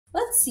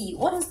let's see,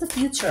 what is the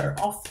future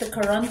of the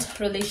current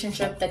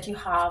relationship that you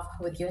have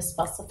with your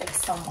specific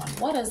someone?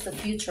 What is the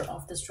future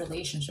of this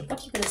relationship? What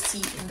are you going to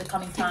see in the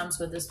coming times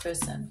with this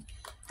person?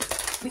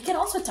 We can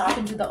also tap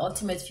into the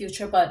ultimate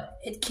future, but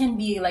it can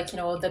be like,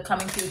 the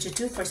coming future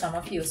too for some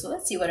of you. So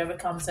let's see whatever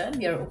comes in.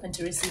 We are open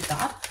to receive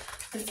that.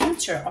 The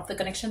future of the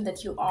connection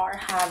that you are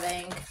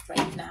having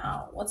right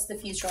now. What's the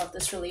future of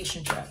this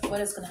relationship?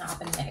 What is going to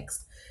happen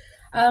next?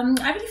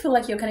 I really feel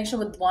like your connection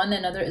with one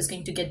another is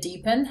going to get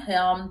deepened.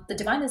 The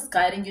divine is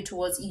guiding you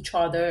towards each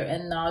other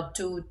and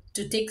to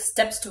take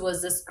steps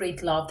towards this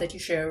great love that you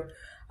share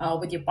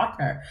with your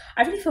partner.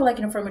 I really feel like,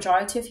 for a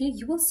majority of you,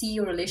 you will see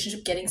your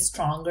relationship getting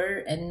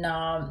stronger and,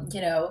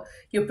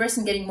 your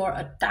person getting more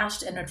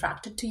attached and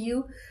attracted to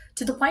you,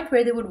 to the point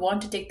where they would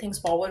want to take things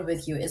forward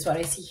with you is what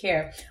I see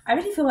here. I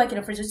really feel like,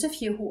 for those of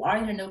you who are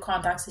in a no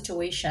contact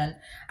situation,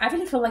 I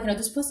really feel like,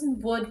 this person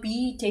would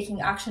be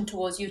taking action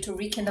towards you to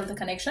rekindle the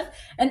connection.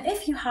 And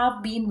if you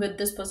have been with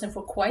this person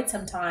for quite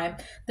some time,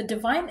 the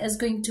divine is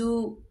going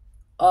to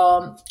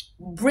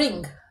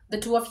bring the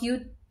two of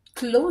you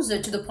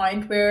closer to the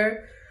point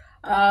where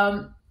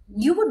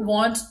you would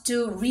want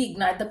to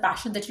reignite the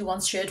passion that you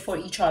once shared for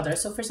each other.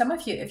 So for some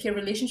of you, if your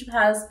relationship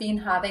has been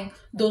having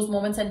those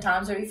moments and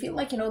times where you feel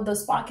like, the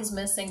spark is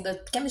missing,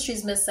 the chemistry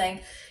is missing,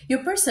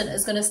 your person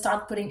is going to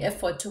start putting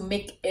effort to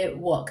make it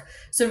work.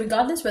 So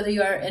regardless whether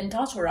you are in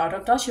touch or out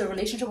of touch, your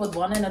relationship with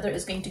one another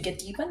is going to get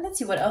deepened. Let's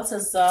see what else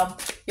is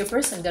your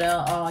person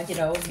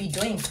gonna be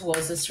doing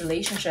towards this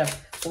relationship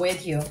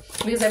with you,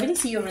 because I really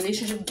see your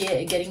relationship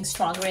getting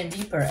stronger and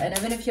deeper. And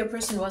even if your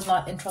person was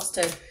not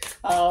interested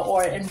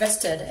or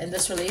invested in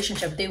this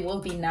relationship, they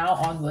will be now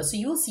onwards. So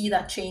you will see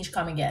that change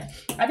coming in.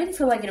 I really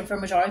feel like, for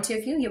a majority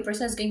of you, your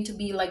person is going to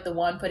be like the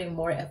one putting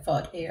more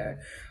effort here.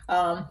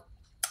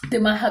 They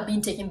might have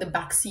been taking the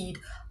backseat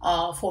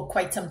for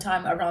quite some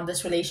time around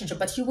this relationship,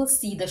 but you will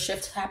see the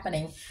shift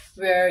happening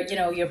where,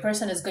 your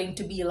person is going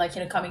to be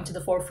like, coming to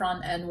the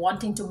forefront and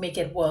wanting to make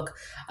it work.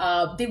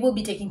 They will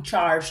be taking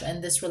charge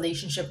in this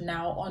relationship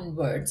now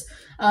onwards.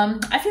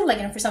 I feel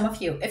like, for some of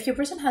you, if your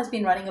person has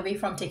been running away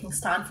from taking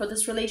stand for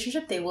this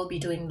relationship, they will be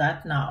doing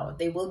that now.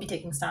 They will be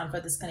taking stand for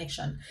this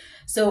connection.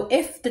 So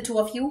if the two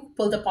of you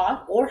pulled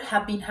apart or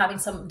have been having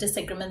some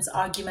disagreements,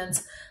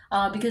 arguments,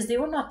 because they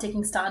were not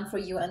taking stand for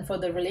you and for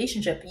the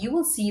relationship, you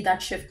will see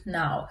that shift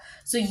now.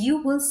 So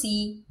you will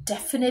see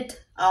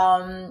definite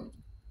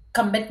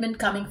commitment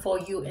coming for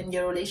you in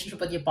your relationship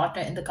with your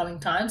partner in the coming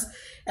times.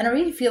 And I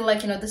really feel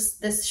like,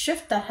 this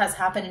shift that has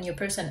happened in your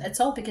person,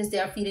 it's all because they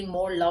are feeling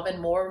more love and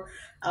more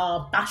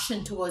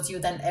passion towards you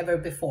than ever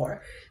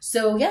before.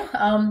 So yeah,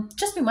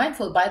 just be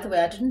mindful. By the way,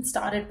 I didn't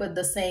start it with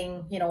the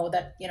saying,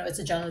 that, it's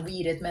a general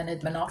read. It may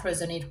not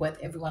resonate with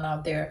everyone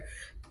out there.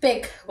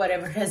 Pick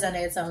whatever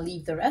resonates and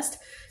leave the rest.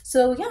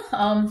 So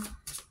yeah,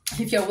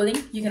 if you're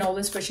willing, you can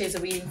always purchase a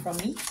reading from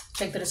me.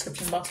 Check the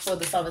description box for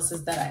the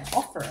services that I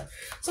offer.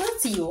 So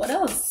let's see what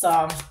else.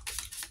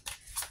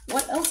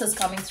 What else is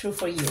coming through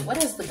for you?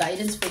 What is the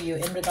guidance for you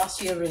in regards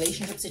to your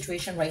relationship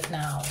situation right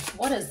now?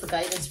 What is the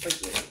guidance for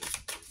you?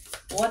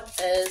 What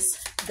is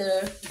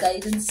the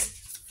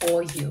guidance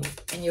for you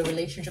in your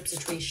relationship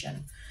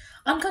situation?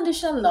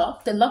 Unconditional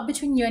love, the love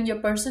between you and your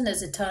person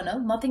is eternal.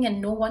 Nothing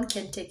and no one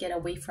can take it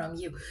away from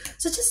you.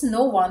 So just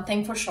know one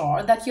thing for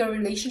sure, that your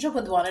relationship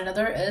with one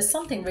another is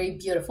something very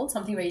beautiful,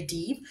 something very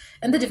deep.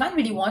 And the divine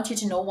really wants you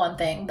to know one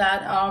thing,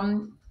 that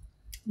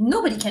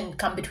nobody can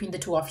come between the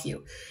two of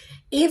you.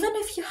 Even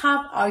if you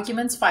have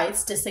arguments,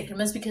 fights,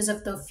 disagreements because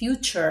of the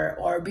future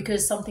or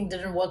because something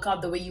didn't work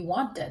out the way you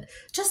wanted,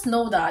 just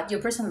know that your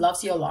person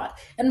loves you a lot.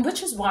 And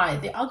which is why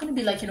they are going to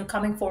be like,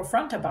 coming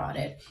forefront about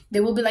it.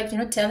 They will be like,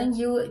 telling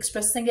you,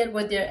 expressing it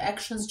with their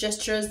actions,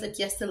 gestures, that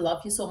yes, they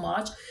love you so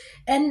much.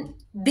 And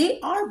they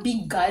are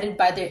being guided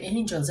by their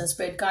angels and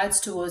spirit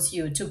guides towards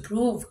you to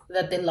prove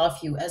that they love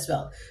you as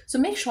well. So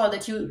make sure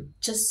that you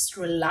just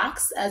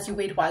relax as you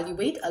wait. While you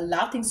wait,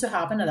 allow things to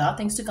happen, allow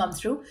things to come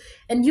through,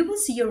 and you will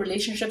see your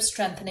relationship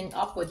strengthening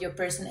up with your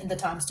person in the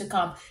times to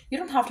come. You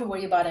don't have to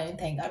worry about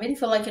anything. I really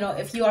feel like,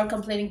 if you are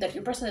complaining that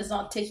your person is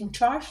not taking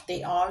charge,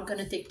 they are going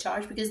to take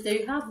charge because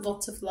they have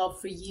lots of love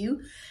for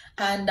you.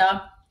 And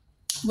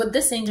with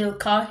this angel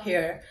card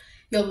here,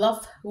 your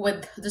love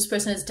with this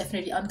person is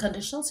definitely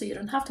unconditional, so you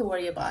don't have to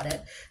worry about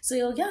it.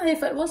 So yeah,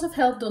 if it was of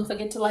help, don't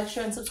forget to like,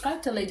 share, and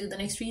subscribe till I do the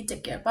next read.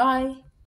 Take care. Bye.